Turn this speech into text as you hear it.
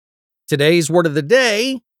Today's word of the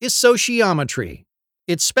day is sociometry.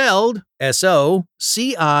 It's spelled sociometry.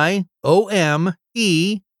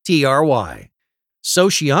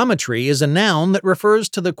 Sociometry is a noun that refers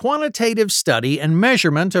to the quantitative study and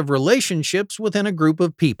measurement of relationships within a group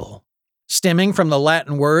of people. Stemming from the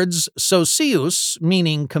Latin words socius,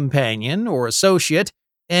 meaning companion or associate,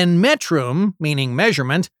 and metrum, meaning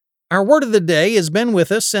measurement, our word of the day has been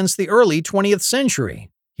with us since the early 20th century.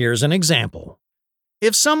 Here's an example.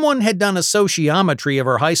 If someone had done a sociometry of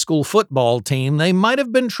our high school football team, they might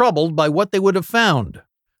have been troubled by what they would have found.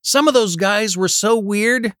 Some of those guys were so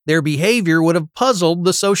weird, their behavior would have puzzled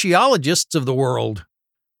the sociologists of the world.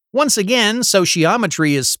 Once again,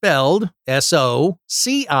 sociometry is spelled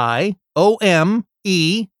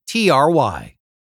sociometry.